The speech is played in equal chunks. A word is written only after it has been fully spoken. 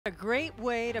A great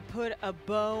way to put a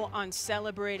bow on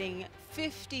celebrating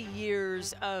 50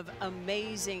 years of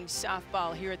amazing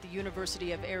softball here at the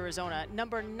University of Arizona.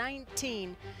 Number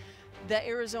 19, the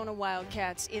Arizona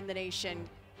Wildcats in the nation,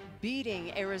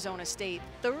 beating Arizona State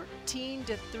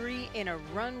 13-3 in a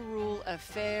run rule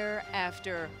affair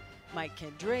after Mike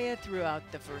Candrea threw out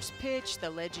the first pitch. The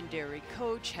legendary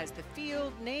coach has the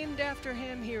field named after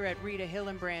him here at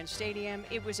Hillenbrand Stadium.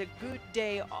 It was a good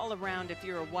day all around if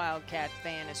you're a Wildcat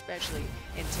fan, especially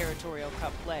in Territorial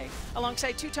Cup play.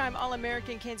 Alongside two-time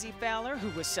All-American Kenzie Fowler, who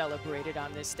was celebrated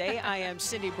on this day, I am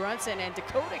Cindy Brunson, and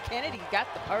Dakota Kennedy got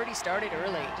the party started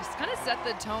early. Just kind of set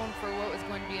the tone for what was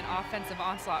going to be an offensive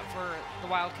onslaught for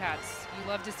the Wildcats. You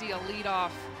love to see a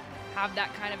leadoff have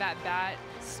that kind of at-bat,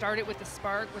 start it with the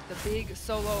spark, with the big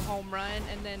solo home run.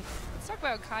 And then let's talk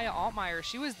about Kaiah Altmeyer.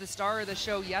 She was the star of the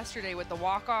show yesterday with the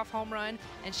walk-off home run,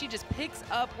 and she just picks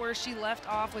up where she left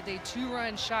off with a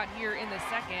two-run shot here in the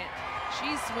second.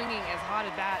 She's swinging as hot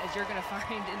a bat as you're going to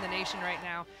find in the nation right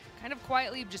now. Kind of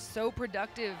quietly, just so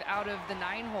productive out of the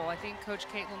 9-hole. I think Coach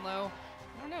Caitlin Lowe,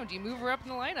 I don't know, do you move her up in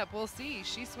the lineup? We'll see.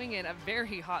 She's swinging a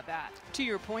very hot bat. To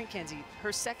your point, Kenzie,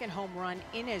 her second home run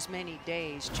in as many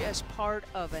days, just part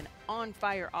of an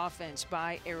on-fire offense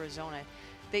by Arizona.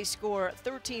 They score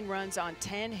 13 runs on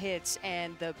 10 hits,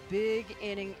 and the big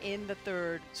inning in the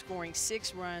third, scoring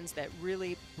 6 runs that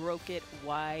really broke it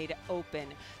wide open.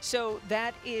 So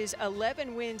that is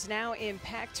 11 wins now in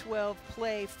Pac-12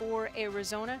 play for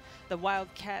Arizona. The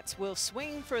Wildcats will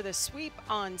swing for the sweep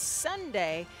on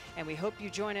Sunday, and we hope you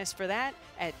join us for that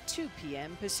at 2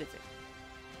 p.m. Pacific.